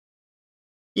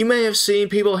You may have seen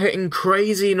people hitting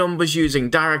crazy numbers using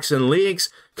directs and leagues,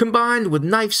 combined with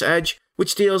Knife's Edge,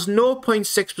 which deals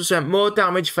 0.6% more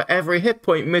damage for every hit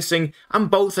point missing, and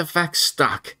both effects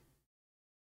stack.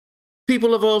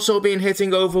 People have also been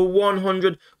hitting over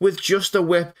 100 with just a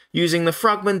whip using the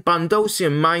Fragment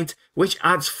Bandosian Might, which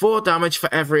adds 4 damage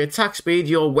for every attack speed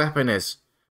your weapon is.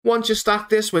 Once you stack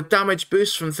this with damage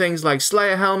boosts from things like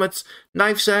Slayer Helmets,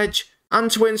 Knife's Edge,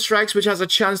 and Twin Strikes, which has a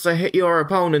chance to hit your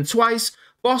opponent twice,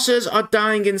 bosses are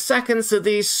dying in seconds to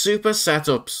these super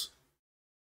setups.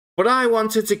 But I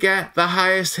wanted to get the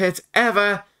highest hit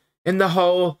ever in the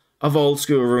whole of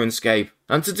Oldskool RuneScape,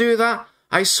 and to do that,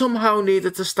 I somehow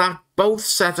needed to stack both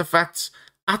set effects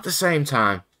at the same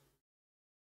time.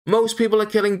 Most people are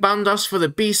killing Bandos for the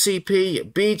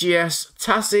BCP, BGS,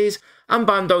 Tassis, and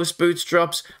Bandos boots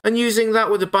drops, and using that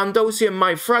with the Bandosian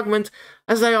Might Fragment,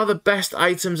 as they are the best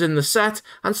items in the set,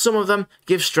 and some of them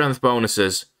give strength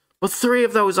bonuses. But 3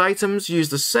 of those items use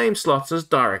the same slots as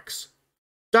Directs.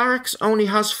 Directs only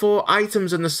has 4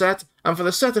 items in the set, and for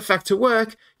the set effect to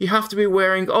work, you have to be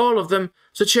wearing all of them,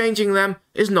 so changing them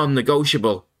is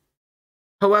non-negotiable.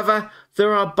 However,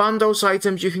 there are Bandos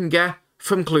items you can get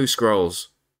from clue scrolls.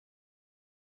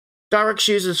 Directs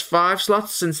uses 5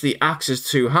 slots since the axe is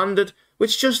two-handed,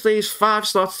 which just leaves 5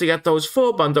 slots to get those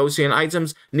 4 Bandosian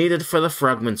items needed for the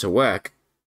fragment to work.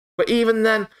 But even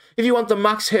then, if you want the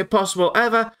max hit possible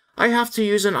ever, I have to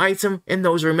use an item in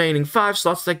those remaining 5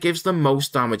 slots that gives the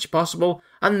most damage possible,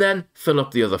 and then fill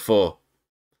up the other 4.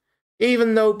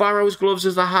 Even though Barrow's Gloves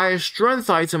is the highest strength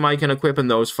item I can equip in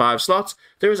those 5 slots,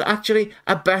 there is actually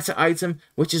a better item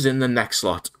which is in the next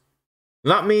slot.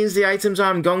 That means the items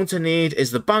I'm going to need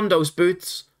is the Bandos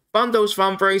Boots, Bandos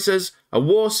Van Braces, a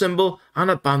War Symbol,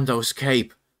 and a Bandos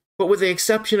Cape. But with the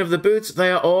exception of the boots,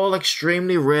 they are all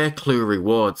extremely rare clue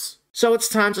rewards. So it's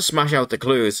time to smash out the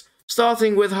clues.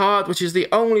 Starting with Hard, which is the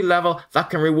only level that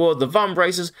can reward the Van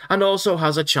Braces and also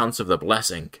has a chance of the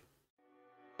Blessing.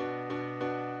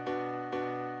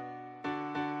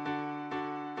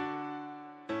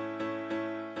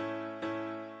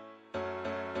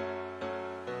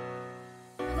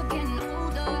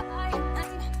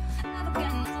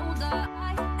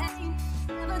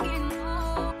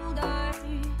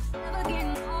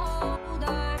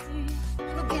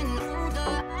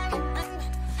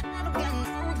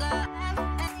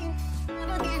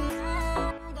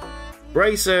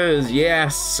 Bracers,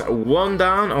 yes! 1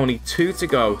 down, only 2 to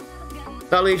go.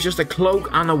 That leaves just a Cloak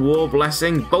and a War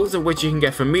Blessing, both of which you can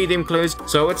get from medium clues,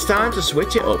 so it's time to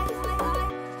switch it up.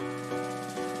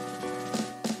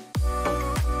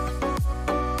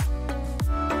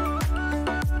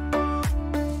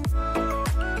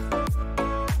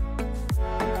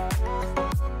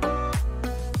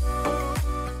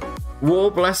 War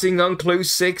Blessing on clue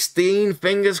 16,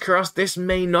 fingers crossed this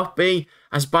may not be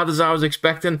as bad as I was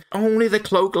expecting. Only the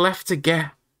Cloak left to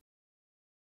get.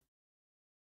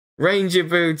 Ranger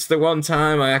Boots, the one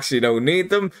time I actually don't need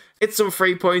them. It's some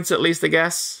free points at least, I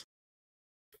guess.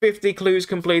 50 clues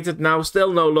completed now,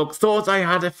 still no luck. Thought I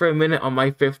had it for a minute on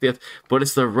my 50th, but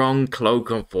it's the wrong Cloak,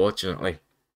 unfortunately.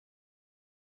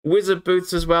 Wizard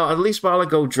Boots as well. At least while I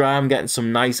go dry, I'm getting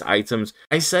some nice items.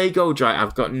 I say go dry,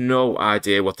 I've got no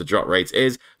idea what the drop rate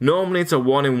is. Normally it's a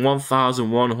 1 in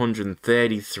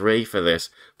 1,133 for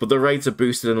this, but the rates are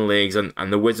boosted in leagues,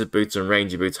 and the Wizard Boots and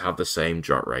Ranger Boots have the same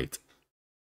drop rate.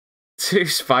 2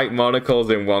 Spike Monocles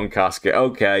in 1 casket.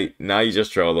 Okay, now you're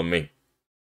just trolling me.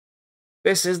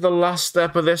 This is the last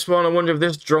step of this one. I wonder if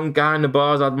this drunk guy in the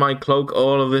bar's had my Cloak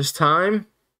all of this time.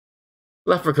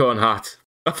 Leprechaun hat.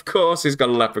 Of course he's got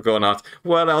a leprechaun hat.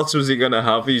 What else was he going to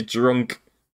have? He's drunk.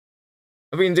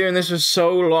 I've been doing this for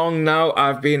so long now.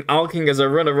 I've been alking as I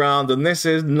run around, and this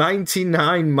is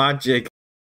 99 magic.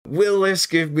 Will this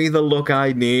give me the look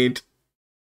I need?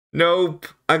 Nope.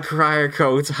 A crier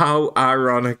coat. How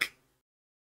ironic.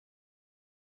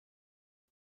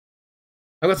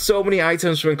 I've got so many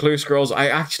items from clue scrolls, I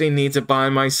actually need to buy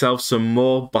myself some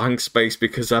more bank space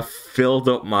because I've filled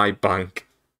up my bank.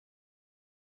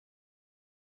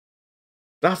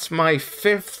 That's my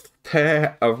 5th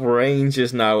pair of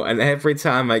Rangers now, and every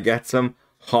time I get them,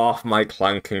 half my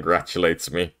clan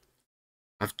congratulates me.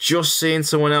 I've just seen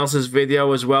someone else's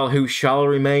video as well who shall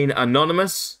remain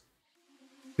anonymous,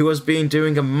 who has been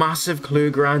doing a massive clue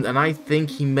grind, and I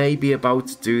think he may be about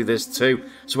to do this too,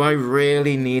 so I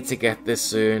really need to get this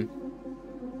soon.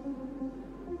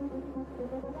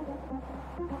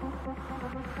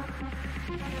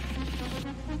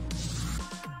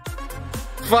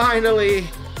 Finally,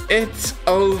 it's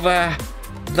over.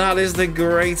 That is the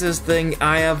greatest thing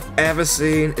I have ever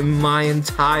seen in my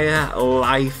entire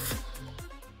life.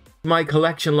 my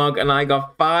collection log and I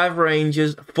got 5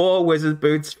 Rangers, 4 Wizard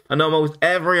Boots, and almost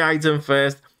every item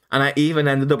first, and I even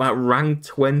ended up at rank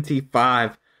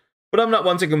 25. But I'm not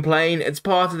one to complain, it's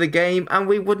part of the game, and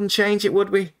we wouldn't change it, would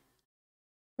we?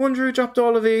 Wonder who dropped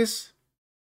all of these?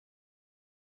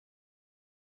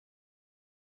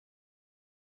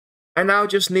 I now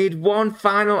just need one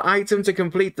final item to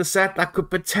complete the set that could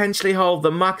potentially hold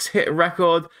the max hit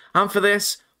record, and for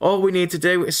this, all we need to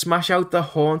do is smash out the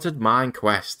Haunted Mine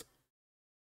quest.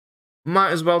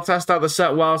 Might as well test out the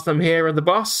set whilst I'm here at the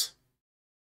boss.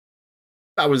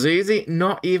 That was easy,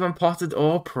 not even potted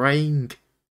or praying.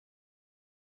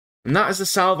 And that is the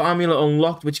Salve Amulet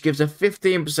unlocked, which gives a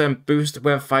 15% boost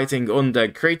when fighting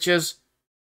undead creatures.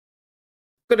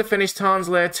 Good to finish Tarn's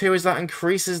Lair too, as that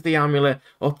increases the amulet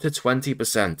up to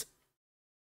 20%.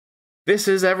 This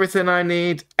is everything I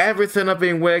need, everything I've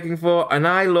been working for, and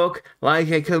I look like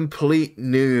a complete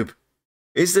noob.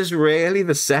 Is this really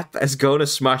the set that is going to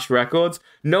smash records?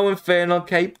 No Infernal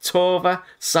Cape, Torva,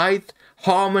 Scythe,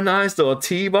 Harmonized or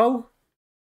Tebow?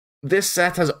 This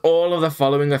set has all of the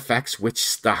following effects which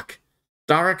stack.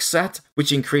 Direct set,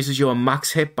 which increases your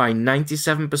max hit by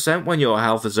 97% when your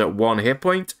health is at 1 hit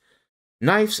point.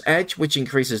 Knife's Edge, which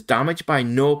increases damage by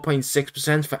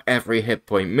 0.6% for every hit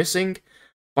point missing.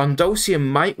 Bondosian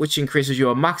Might, which increases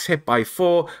your max hit by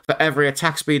 4 for every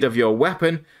attack speed of your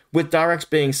weapon, with directs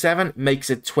being 7, makes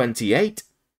it 28.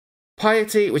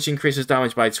 Piety, which increases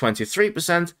damage by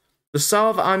 23%. The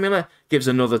Salve Amulet gives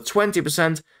another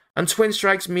 20%, and Twin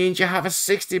Strikes means you have a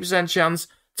 60% chance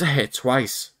to hit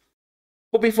twice.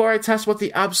 But before I test what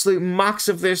the absolute max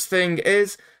of this thing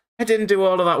is, I didn't do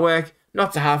all of that work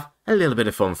not to have a little bit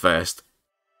of fun first.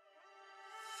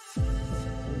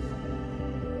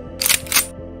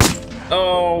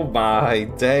 Oh my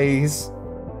days.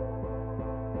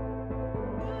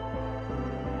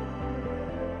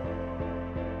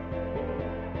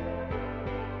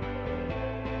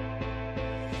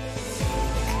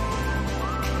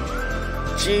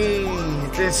 Gee,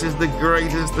 this is the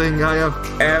greatest thing I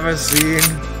have ever seen.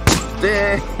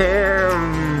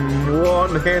 Damn!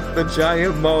 One hit the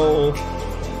giant mole.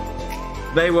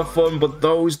 They were fun, but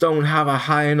those don't have a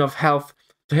high enough health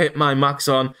to hit my max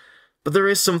on. But there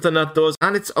is something that does,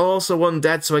 and it's also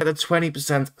undead, so I get a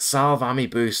 20% Salve Ami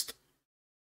boost.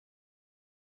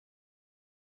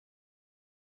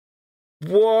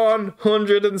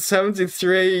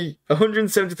 173,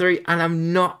 and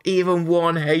I'm not even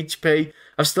 1 HP.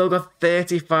 I've still got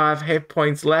 35 hit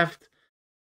points left.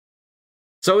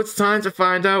 So it's time to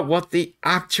find out what the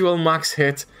actual max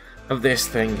hit of this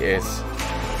thing is.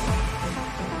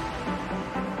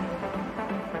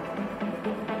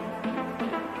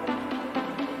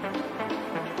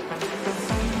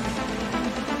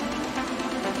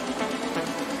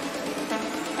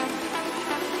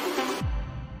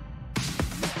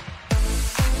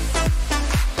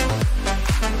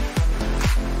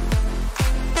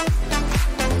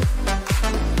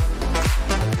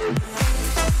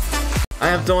 I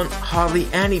have done hardly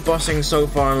any bossing so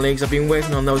far in leagues. I've been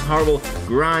working on those horrible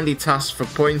grindy tasks for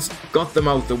points, got them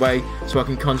out the way so I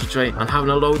can concentrate on having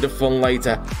a load of fun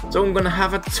later. So I'm going to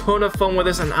have a ton of fun with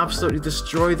this and absolutely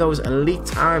destroy those elite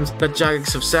times that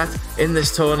Jagex have set in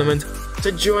this tournament.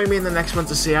 So join me in the next one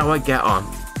to see how I get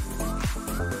on.